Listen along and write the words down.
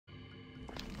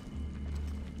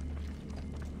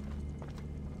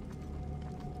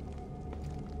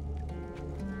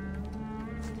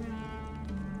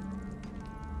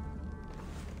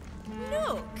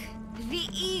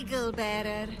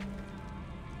Eagle-bearer.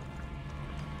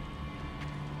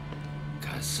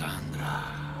 Cassandra.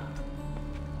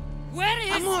 Where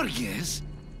is... Amorges?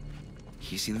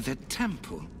 He's in the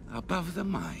temple above the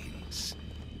mines.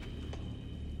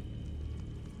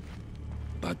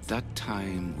 But that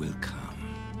time will come.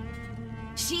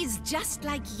 She's just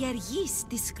like Yergis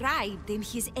described in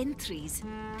his entries.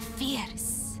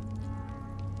 Fierce.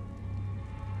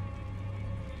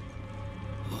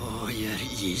 Oh,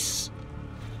 Yergis.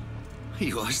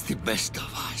 He was the best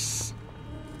of us.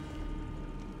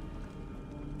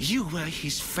 You were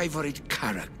his favorite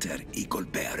character,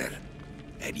 Eagle-bearer.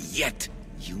 And yet,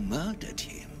 you murdered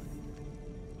him.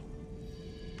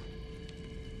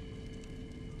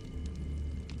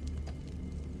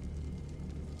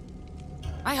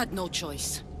 I had no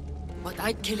choice. But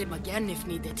I'd kill him again if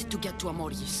needed to get to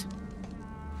Amorges.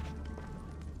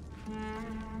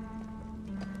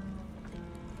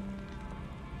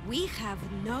 We have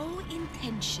no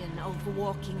intention of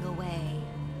walking away.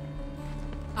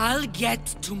 I'll get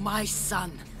to my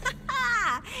son.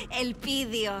 Ha!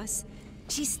 Elpidios.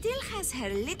 She still has her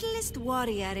littlest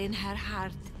warrior in her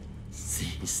heart.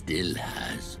 She still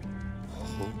has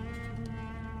hope.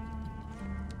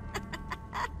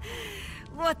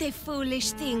 What a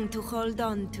foolish thing to hold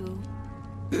on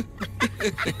to.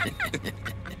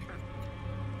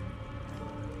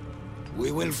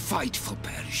 We will fight for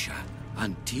Persia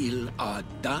until our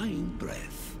dying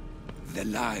breath. The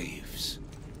lives,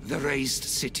 the razed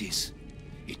cities.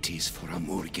 It is for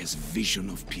Amorges' vision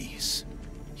of peace,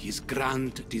 his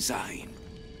grand design.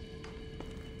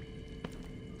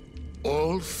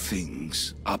 All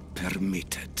things are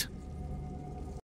permitted.